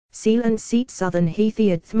Seal and Seat Southern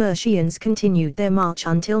Heathiad Mercians continued their march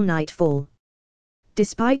until nightfall.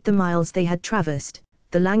 Despite the miles they had traversed,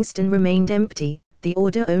 the Langston remained empty, the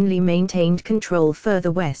Order only maintained control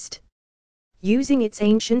further west. Using its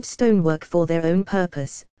ancient stonework for their own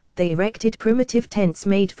purpose, they erected primitive tents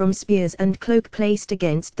made from spears and cloak placed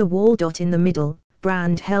against the wall. In the middle,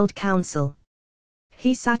 Brand held council.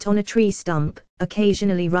 He sat on a tree stump,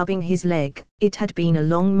 occasionally rubbing his leg. It had been a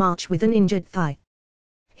long march with an injured thigh.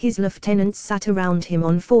 His lieutenants sat around him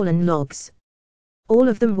on fallen logs. All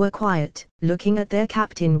of them were quiet, looking at their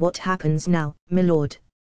captain. "What happens now, my lord?"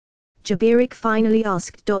 Jaberic finally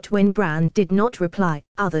asked. When Brand did not reply,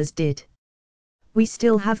 others did. "We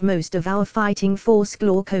still have most of our fighting force,"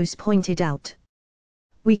 Glaucus pointed out.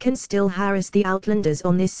 "We can still harass the Outlanders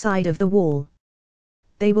on this side of the wall."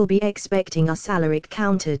 "They will be expecting us," Alaric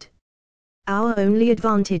countered. "Our only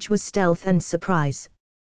advantage was stealth and surprise.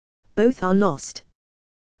 Both are lost.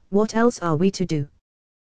 What else are we to do?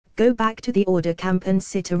 Go back to the Order camp and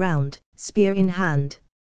sit around, spear in hand?"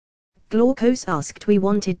 Glaucus asked. "We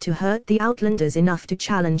wanted to hurt the Outlanders enough to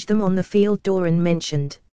challenge them on the field," Doran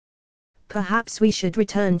mentioned. "Perhaps we should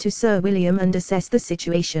return to Sir William and assess the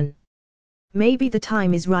situation. Maybe the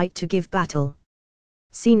time is right to give battle."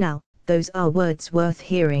 "See now, those are words worth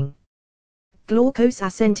hearing." Glaucus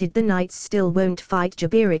assented. "The knights still won't fight,"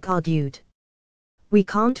 Jaberic argued. "We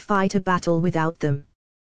can't fight a battle without them."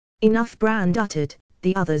 "Enough," Brand uttered.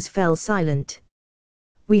 The others fell silent.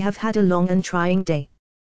 "We have had a long and trying day.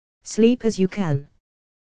 Sleep as you can.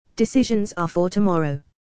 Decisions are for tomorrow."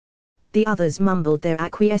 The others mumbled their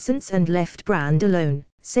acquiescence and left Brand alone,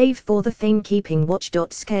 save for the Thane keeping watch.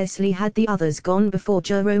 Scarcely had the others gone before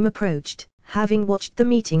Jerome approached, having watched the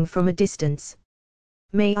meeting from a distance.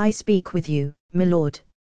 "May I speak with you, my lord?"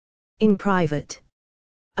 "In private?"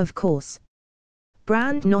 "Of course."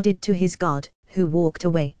 Brand nodded to his guard, who walked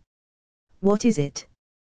away. "What is it?"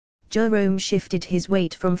 Jerome shifted his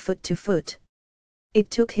weight from foot to foot. It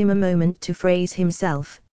took him a moment to phrase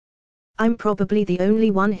himself. "I'm probably the only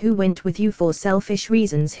one who went with you for selfish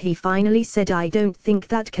reasons," he finally said. "I don't think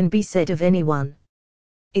that can be said of anyone."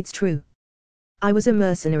 "It's true. I was a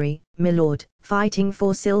mercenary, my lord, fighting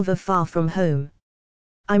for silver far from home.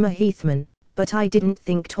 I'm a heathman, but I didn't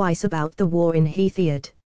think twice about the war in Heathiad.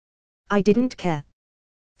 I didn't care.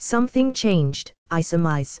 Something changed, I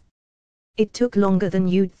surmise. It took longer than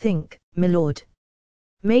you'd think, my lord.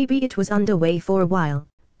 Maybe it was underway for a while,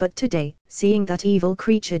 but today, seeing that evil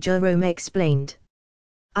creature," Jerome explained,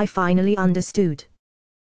 "I finally understood.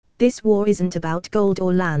 This war isn't about gold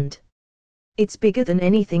or land. It's bigger than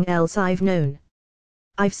anything else I've known.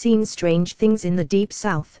 I've seen strange things in the deep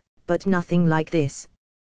south, but nothing like this.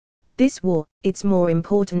 This war, it's more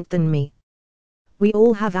important than me. We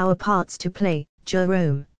all have our parts to play,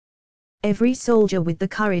 Jerome. Every soldier with the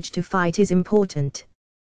courage to fight is important."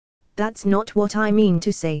 "That's not what I mean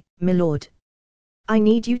to say, my lord. I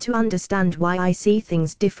need you to understand why I see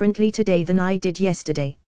things differently today than I did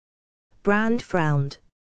yesterday." Brand frowned.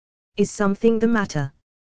 "Is something the matter?"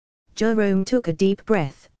 Jerome took a deep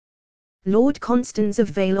breath. "Lord Constans of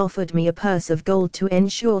Vale offered me a purse of gold to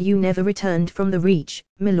ensure you never returned from the Reach,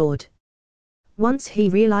 my lord. Once he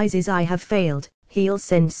realizes I have failed, he'll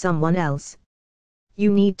send someone else.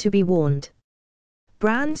 You need to be warned."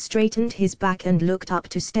 Brand straightened his back and looked up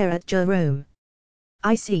to stare at Jerome.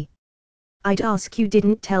 "I see. I'd ask you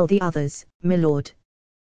didn't tell the others, my lord.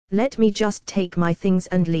 Let me just take my things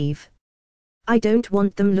and leave. I don't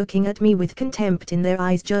want them looking at me with contempt in their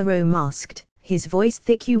eyes," Jerome asked, his voice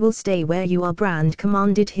thick. "You will stay where you are," Brand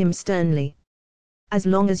commanded him sternly. "As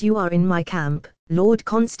long as you are in my camp, Lord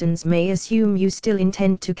Constans may assume you still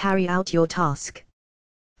intend to carry out your task."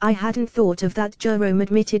 "I hadn't thought of that," Jerome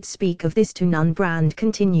admitted. "Speak of this to none," Brand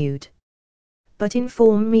continued. "But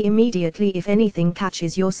inform me immediately if anything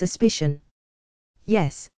catches your suspicion."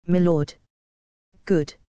 "Yes, my lord."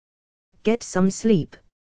 "Good. Get some sleep.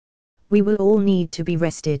 We will all need to be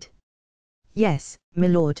rested." "Yes, my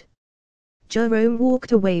lord." Jerome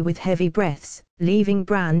walked away with heavy breaths, leaving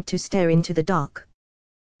Brand to stare into the dark.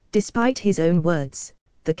 Despite his own words,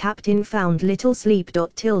 the captain found little sleep.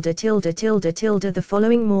 The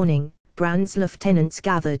following morning, Brand's lieutenants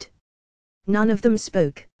gathered. None of them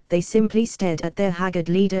spoke, they simply stared at their haggard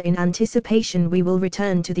leader in anticipation. "We will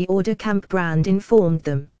return to the Order camp," Brand informed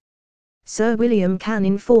them. "Sir William can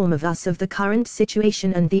inform of us of the current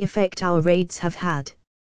situation and the effect our raids have had.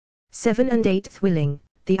 7 and 8th willing,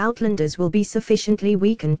 the Outlanders will be sufficiently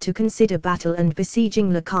weakened to consider battle and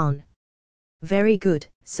besieging Lacan." "Very good,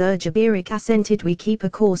 Sir," Jaberic assented. "We keep a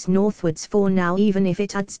course northwards for now, even if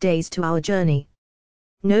it adds days to our journey.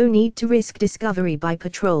 No need to risk discovery by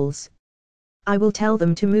patrols." I will tell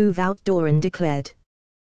them to move out, Doran declared.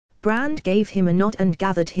 Brand gave him a nod and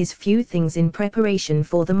gathered his few things in preparation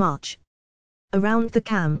for the march. Around the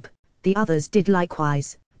camp, the others did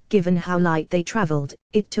likewise. Given how light they traveled,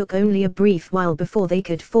 it took only a brief while before they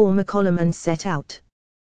could form a column and set out.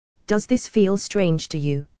 Does this feel strange to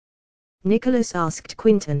you? Nicholas asked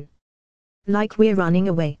Quinton. Like we're running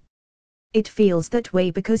away. It feels that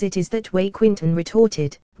way because it is that way, Quinton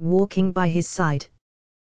retorted, walking by his side.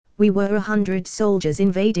 We were 100 soldiers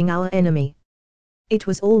invading our enemy. It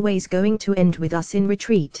was always going to end with us in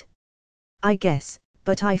retreat. I guess,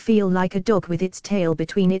 but I feel like a dog with its tail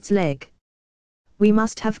between its legs. We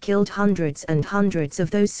must have killed hundreds and hundreds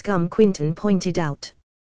of those scum, Quinton pointed out.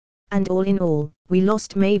 And all in all, we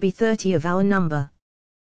lost maybe 30 of our number.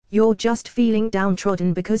 You're just feeling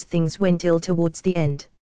downtrodden because things went ill towards the end.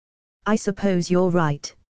 I suppose you're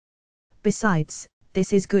right. Besides,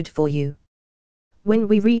 this is good for you. When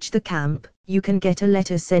we reach the camp, you can get a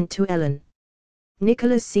letter sent to Ellen.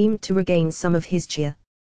 Nicholas seemed to regain some of his cheer.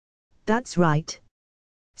 That's right.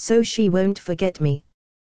 So she won't forget me.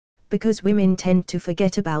 Because women tend to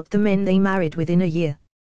forget about the men they married within a year.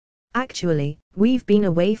 Actually, we've been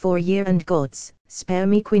away for a year and gods, spare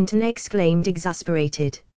me, Quinton exclaimed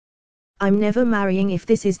exasperated. I'm never marrying if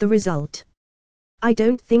this is the result. I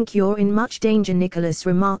don't think you're in much danger, Nicholas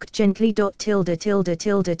remarked gently. Due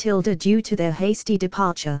to their hasty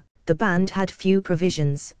departure, the band had few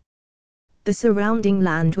provisions. The surrounding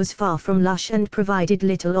land was far from lush and provided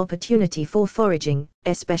little opportunity for foraging,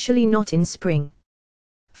 especially not in spring.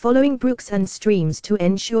 Following brooks and streams to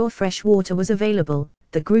ensure fresh water was available,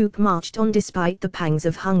 the group marched on despite the pangs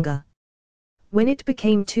of hunger. When it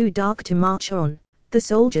became too dark to march on, the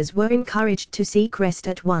soldiers were encouraged to seek rest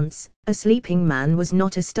at once. A sleeping man was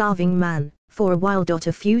not a starving man. For a while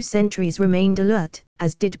a few sentries remained alert,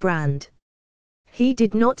 as did Brand. He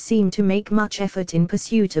did not seem to make much effort in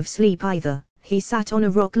pursuit of sleep either. He sat on a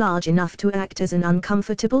rock large enough to act as an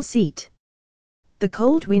uncomfortable seat. The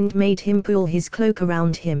cold wind made him pull his cloak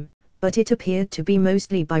around him, but it appeared to be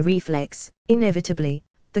mostly by reflex. Inevitably,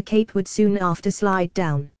 the cape would soon after slide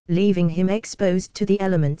down, leaving him exposed to the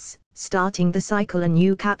elements, starting the cycle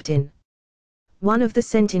anew. Captain. One of the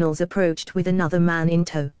sentinels approached with another man in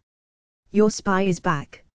tow. Your spy is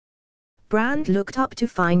back. Brand looked up to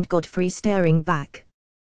find Godfrey staring back.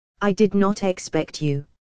 I did not expect you.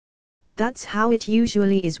 That's how it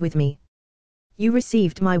usually is with me. You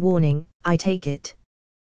received my warning, I take it.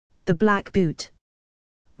 The Black Boot.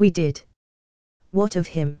 We did. What of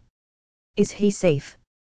him? Is he safe?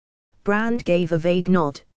 Brand gave a vague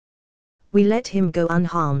nod. We let him go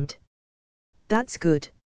unharmed. That's good.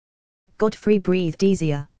 Godfrey breathed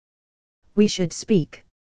easier. We should speak.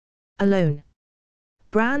 Alone.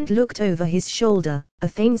 Brand looked over his shoulder.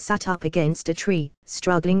 Athane sat up against a tree,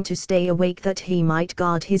 struggling to stay awake that he might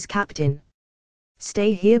guard his captain.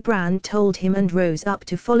 Stay here, Brand told him and rose up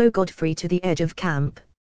to follow Godfrey to the edge of camp.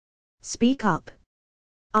 Speak up.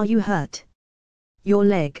 Are you hurt? Your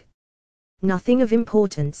leg? Nothing of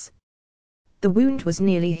importance. The wound was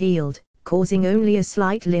nearly healed, causing only a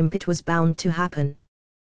slight limp. It was bound to happen.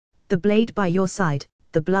 The blade by your side,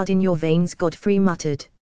 the blood in your veins, Godfrey muttered.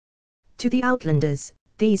 To the Outlanders,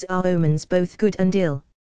 these are omens both good and ill.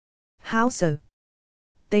 How so?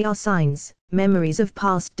 They are signs, memories of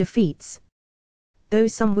past defeats. Though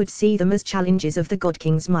some would see them as challenges of the God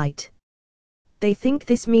King's might. They think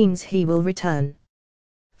this means he will return.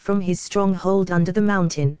 From his stronghold under the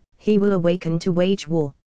mountain, he will awaken to wage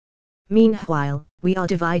war. Meanwhile, we are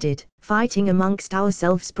divided, fighting amongst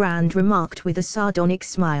ourselves, Brand remarked with a sardonic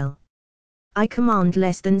smile. I command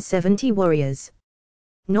less than 70 warriors.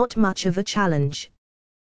 Not much of a challenge.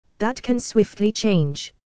 That can swiftly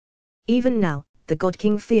change. Even now, the God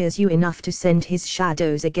King fears you enough to send his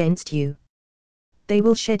shadows against you. They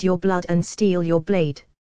will shed your blood and steal your blade.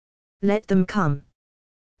 Let them come.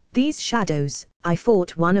 These shadows, I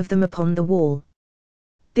fought one of them upon the wall.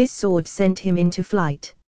 This sword sent him into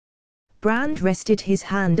flight. Brand rested his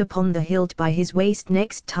hand upon the hilt by his waist.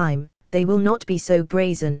 Next time, they will not be so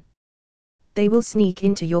brazen. They will sneak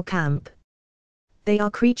into your camp. They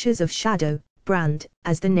are creatures of shadow, Brand,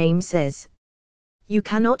 as the name says. You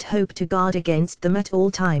cannot hope to guard against them at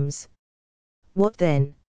all times. What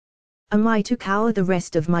then? Am I to cower the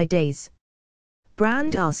rest of my days?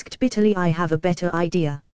 Brand asked bitterly. I have a better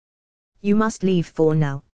idea. You must leave for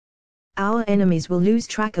now. Our enemies will lose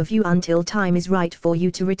track of you until time is right for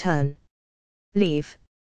you to return. Leave?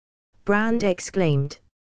 Brand exclaimed.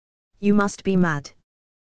 You must be mad.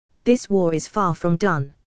 This war is far from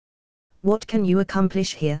done. What can you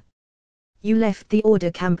accomplish here? You left the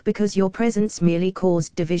Order camp because your presence merely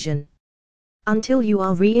caused division. Until you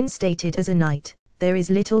are reinstated as a knight, there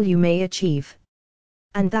is little you may achieve.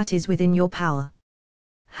 And that is within your power.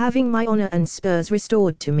 Having my honor and spurs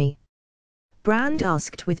restored to me?" Brand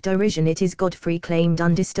asked with derision. "It is," Godfrey claimed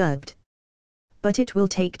undisturbed. "But it will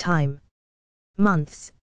take time.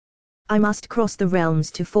 Months. I must cross the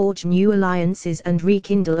realms to forge new alliances and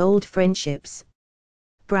rekindle old friendships.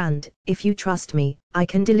 Brand, if you trust me, I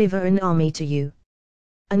can deliver an army to you.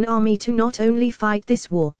 An army to not only fight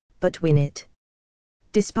this war, but win it."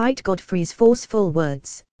 Despite Godfrey's forceful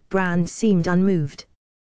words, Brand seemed unmoved.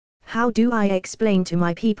 "How do I explain to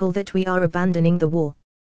my people that we are abandoning the war?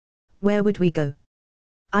 Where would we go?"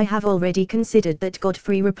 "I have already considered that,"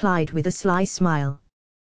 Godfrey replied with a sly smile.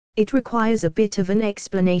 "It requires a bit of an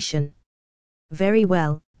explanation." "Very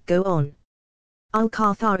well, go on."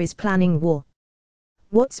 "Alcathar is planning war.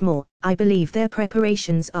 What's more, I believe their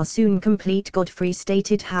preparations are soon complete," Godfrey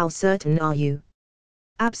stated. "How certain are you?"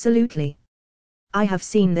 "Absolutely. I have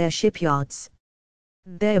seen their shipyards.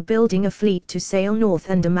 They're building a fleet to sail north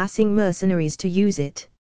and amassing mercenaries to use it."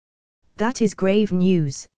 "That is grave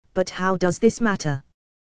news, but how does this matter?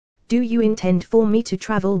 Do you intend for me to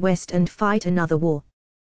travel west and fight another war?"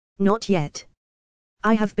 "Not yet.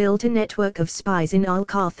 I have built a network of spies in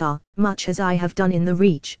Alcathar, much as I have done in the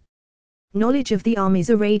Reach. Knowledge of the armies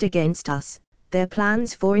arrayed against us, their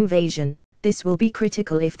plans for invasion, this will be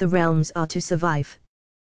critical if the realms are to survive.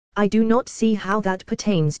 I do not see how that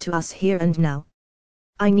pertains to us here and now.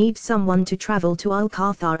 I need someone to travel to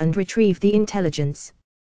Alcathar and retrieve the intelligence.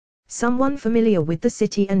 Someone familiar with the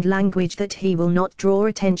city and language that he will not draw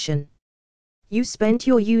attention." "You spent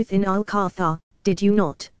your youth in Alcathar, did you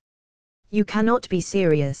not? You cannot be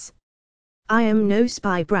serious." "I am no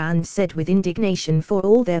spy," Brand said with indignation. "For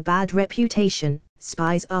all their bad reputation,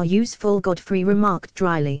 spies are useful," Godfrey remarked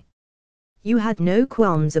dryly. "You had no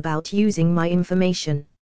qualms about using my information.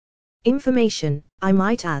 Information, I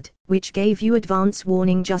might add, which gave you advance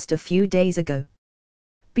warning just a few days ago.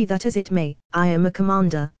 Be that as it may, I am a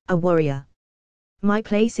commander, a warrior. My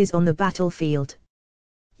place is on the battlefield.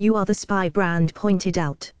 You are the spy," Brand pointed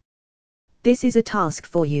out. "This is a task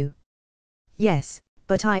for you." "Yes,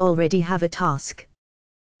 but I already have a task.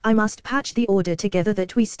 I must patch the order together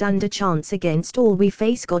that we stand a chance against all we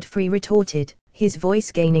face," Godfrey retorted, his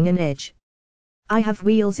voice gaining an edge. "I have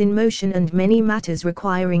wheels in motion and many matters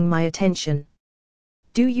requiring my attention.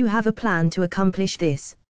 Do you have a plan to accomplish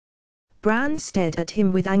this?" Brand stared at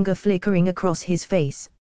him with anger flickering across his face.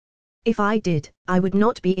 "If I did, I would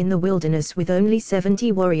not be in the wilderness with only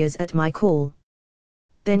 70 warriors at my call."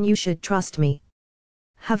 "Then you should trust me.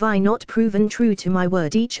 Have I not proven true to my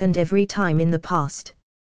word each and every time in the past?"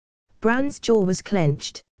 Brand's jaw was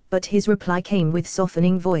clenched, but his reply came with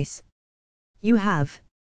softening voice. "You have.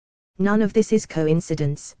 None of this is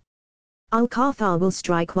coincidence. Alcathar will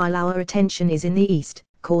strike while our attention is in the east,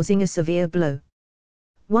 causing a severe blow.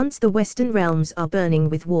 Once the western realms are burning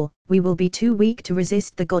with war, we will be too weak to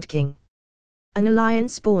resist the God King. An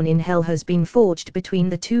alliance born in hell has been forged between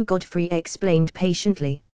the two," Godfrey explained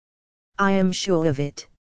patiently. "I am sure of it."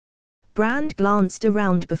 Brand glanced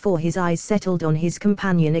around before his eyes settled on his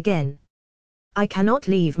companion again. "I cannot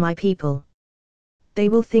leave my people. They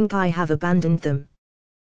will think I have abandoned them.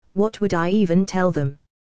 What would I even tell them?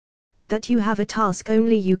 That you have a task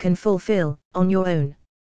only you can fulfill, on your own.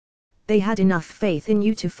 They had enough faith in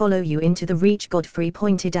you to follow you into the Reach," Godfrey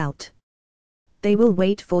pointed out. "They will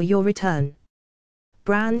wait for your return."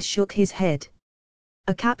 Brand shook his head.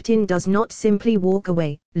 "A captain does not simply walk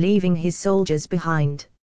away, leaving his soldiers behind.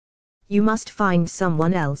 You must find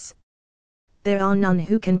someone else. There are none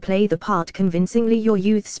who can play the part convincingly. Your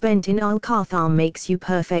youth spent in Alcathar makes you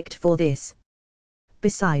perfect for this.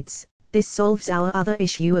 Besides, this solves our other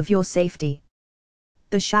issue of your safety.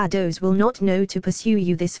 The shadows will not know to pursue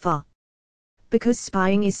you this far. Because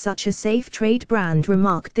spying is such a safe trade," Brand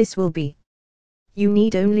remarked. "This will be. You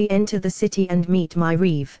need only enter the city and meet my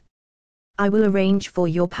reeve. I will arrange for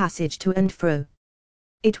your passage to and fro.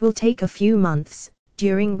 It will take a few months,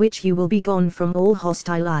 during which you will be gone from all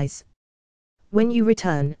hostile eyes. When you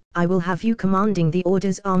return, I will have you commanding the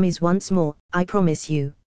Order's armies once more, I promise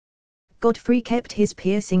you." Godfrey kept his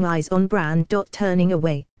piercing eyes on Brand. Turning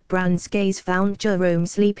away, Brand's gaze found Jerome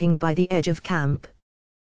sleeping by the edge of camp.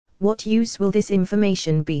 "What use will this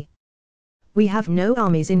information be? We have no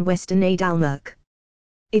armies in western Adalmerk.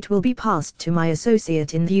 It will be passed to my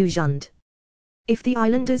associate in the Ujund. If the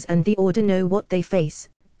islanders and the Order know what they face,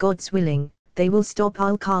 God's willing, they will stop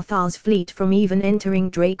Alcathar's fleet from even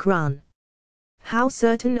entering Drake Run." "How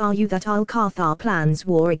certain are you that Alcathar plans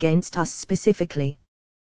war against us specifically?"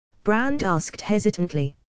 Brand asked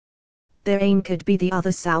hesitantly. "Their aim could be the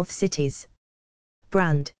other south cities.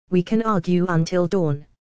 Brand, we can argue until dawn.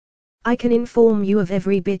 I can inform you of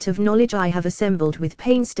every bit of knowledge I have assembled with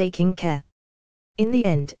painstaking care. In the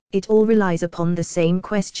end, it all relies upon the same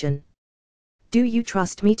question. Do you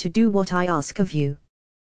trust me to do what I ask of you?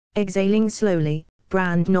 Exhaling slowly,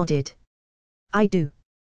 Brand nodded. I do.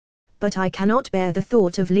 But I cannot bear the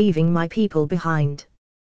thought of leaving my people behind.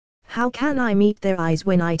 How can I meet their eyes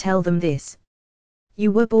when I tell them this?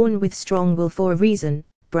 You were born with strong will for a reason,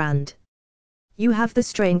 Brand. You have the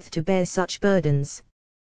strength to bear such burdens.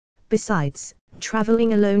 Besides,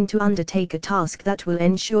 traveling alone to undertake a task that will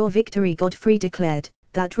ensure victory, Godfrey declared,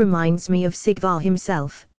 that reminds me of Sigvar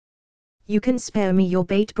himself. You can spare me your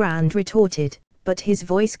bait, Brand retorted, but his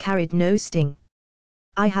voice carried no sting.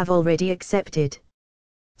 I have already accepted.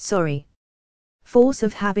 Sorry. Force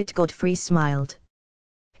of habit, Godfrey smiled.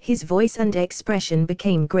 His voice and expression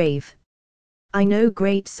became grave. I know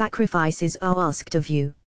great sacrifices are asked of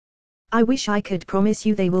you. I wish I could promise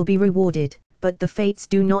you they will be rewarded, but the fates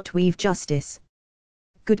do not weave justice.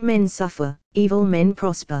 Good men suffer, evil men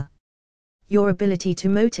prosper. Your ability to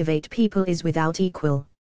motivate people is without equal.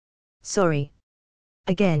 Sorry.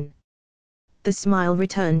 Again. The smile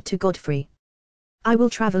returned to Godfrey. I will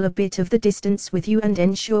travel a bit of the distance with you and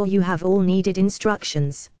ensure you have all needed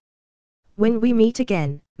instructions. When we meet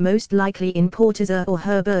again, most likely in Portazur or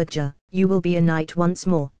Herbergia, you will be a knight once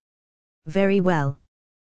more. Very well.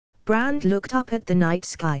 Brand looked up at the night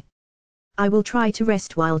sky. I will try to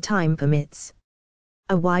rest while time permits.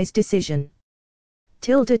 A wise decision.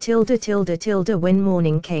 Tilde. When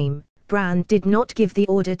morning came, Brand did not give the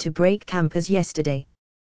order to break camp as yesterday.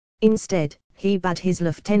 Instead, he bade his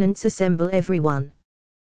lieutenants assemble everyone.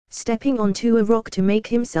 Stepping onto a rock to make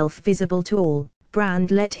himself visible to all,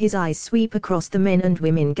 Brand let his eyes sweep across the men and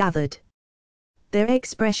women gathered. Their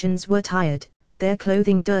expressions were tired, their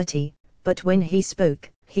clothing dirty, but when he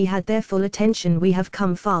spoke, he had their full attention. We have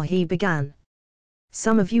come far, he began.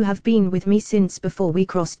 Some of you have been with me since before we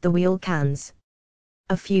crossed the Wheel Cans.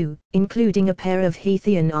 A few, including a pair of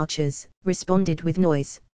Heathian archers, responded with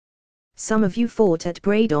noise. Some of you fought at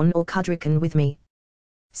Braedon or Cudrican with me.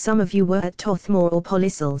 Some of you were at Tothmore or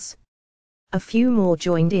Polisses. A few more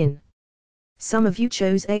joined in. Some of you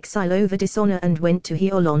chose exile over dishonor and went to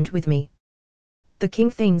Hioland with me. The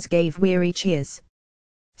King Thanes gave weary cheers.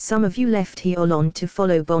 Some of you left Hioland to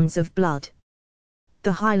follow bonds of blood.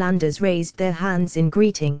 The Highlanders raised their hands in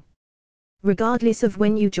greeting. Regardless of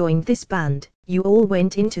when you joined this band, you all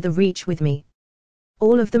went into the Reach with me.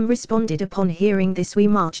 All of them responded upon hearing this. We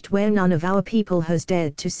marched where none of our people has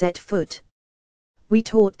dared to set foot. We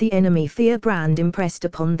taught the enemy fear. Brand impressed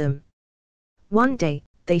upon them. One day,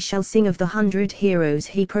 they shall sing of the 100 heroes,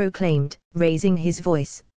 he proclaimed, raising his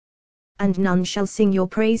voice. And none shall sing your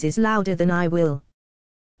praises louder than I will.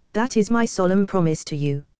 That is my solemn promise to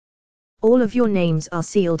you. All of your names are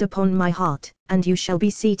sealed upon my heart, and you shall be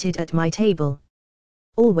seated at my table.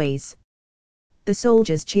 Always. The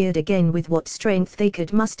soldiers cheered again with what strength they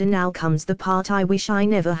could muster. Now comes the part I wish I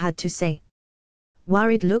never had to say.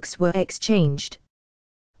 Worried looks were exchanged.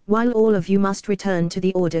 While all of you must return to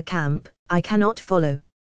the order camp, I cannot follow.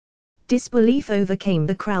 Disbelief overcame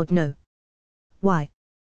the crowd. No. Why?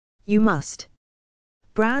 You must.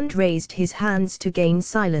 Brand raised his hands to gain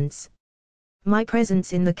silence. My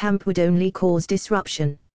presence in the camp would only cause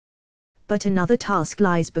disruption. But another task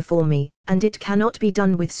lies before me, and it cannot be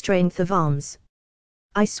done with strength of arms.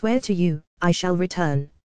 I swear to you, I shall return.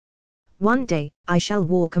 One day, I shall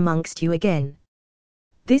walk amongst you again.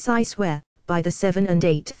 This I swear, by the 7 and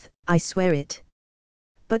 8th, I swear it.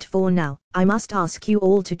 But for now, I must ask you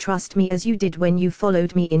all to trust me as you did when you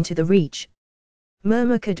followed me into the Reach.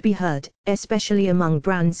 Murmur could be heard, especially among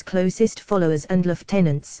Brand's closest followers and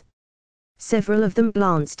lieutenants. Several of them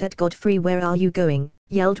glanced at Godfrey. Where are you going?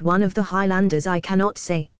 Yelled one of the Highlanders. I cannot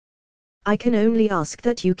say. I can only ask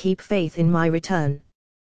that you keep faith in my return.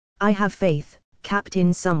 I have faith,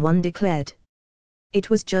 Captain, someone declared.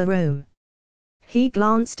 It was Jerome. He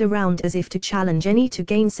glanced around as if to challenge any to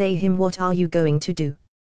gainsay him. What are you going to do?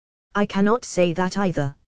 I cannot say that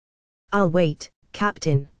either. I'll wait,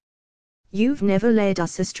 Captain. You've never led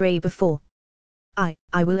us astray before. I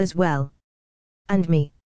will as well. And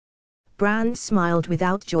me. Brand smiled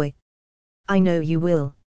without joy. I know you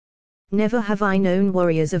will. Never have I known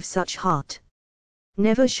warriors of such heart.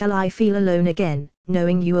 Never shall I feel alone again,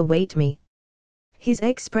 knowing you await me. His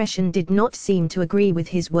expression did not seem to agree with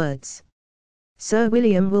his words. Sir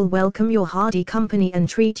William will welcome your hardy company and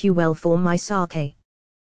treat you well for my sake.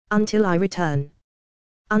 Until I return.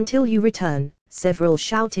 Until you return, several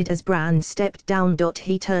shouted as Brand stepped down.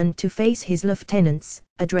 He turned to face his lieutenants,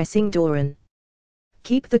 addressing Doran.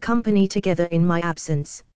 Keep the company together in my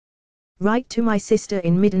absence. Write to my sister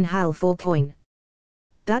in Middenhall for coin.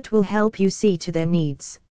 That will help you see to their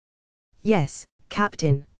needs. Yes,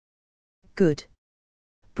 Captain. Good.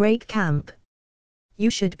 Break camp.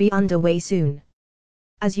 You should be underway soon.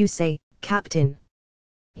 As you say, Captain.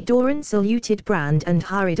 Doran saluted Brand and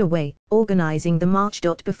hurried away, organizing the march.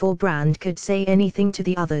 Before Brand could say anything to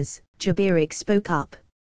the others, Jabaric spoke up.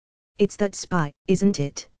 It's that spy, isn't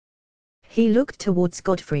it? He looked towards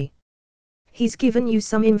Godfrey. He's given you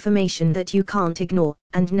some information that you can't ignore,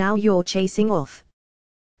 and now you're chasing off.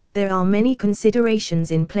 There are many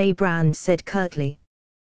considerations in play, Brand said curtly.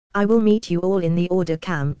 I will meet you all in the order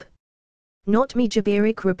camp. Not me,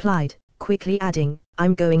 Jabaric replied, quickly adding,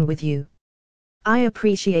 I'm going with you. I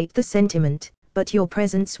appreciate the sentiment, but your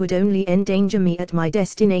presence would only endanger me at my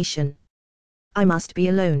destination. I must be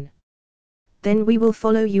alone. Then we will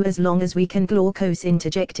follow you as long as we can, Glaucus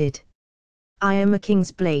interjected. I am a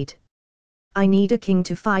king's blade. I need a king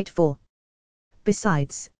to fight for.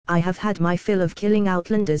 Besides, I have had my fill of killing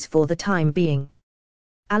outlanders for the time being.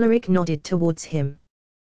 Alaric nodded towards him.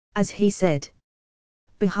 As he said.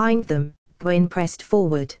 Behind them, Gwen pressed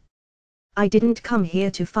forward. I didn't come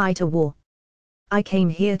here to fight a war. I came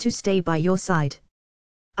here to stay by your side.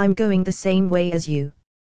 I'm going the same way as you.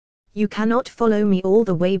 You cannot follow me all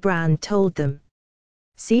the way, Brand told them.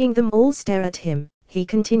 Seeing them all stare at him, he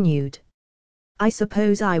continued. I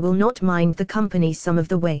suppose I will not mind the company some of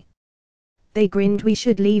the way. They grinned. We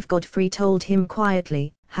should leave, Godfrey told him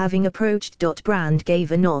quietly, having approached. Brand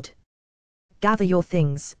gave a nod. Gather your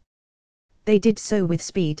things. They did so with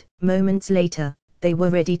speed. Moments later, they were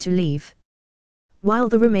ready to leave. While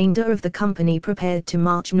the remainder of the company prepared to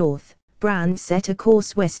march north, Brand set a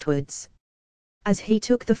course westwards. As he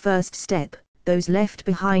took the first step, those left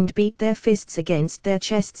behind beat their fists against their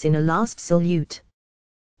chests in a last salute.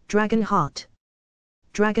 Dragonheart!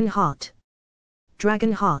 Dragonheart!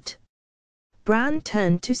 Dragonheart! Brand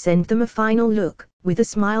turned to send them a final look. With a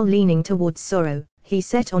smile leaning towards Sorrow, he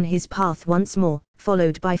set on his path once more,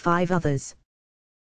 followed by 5 others.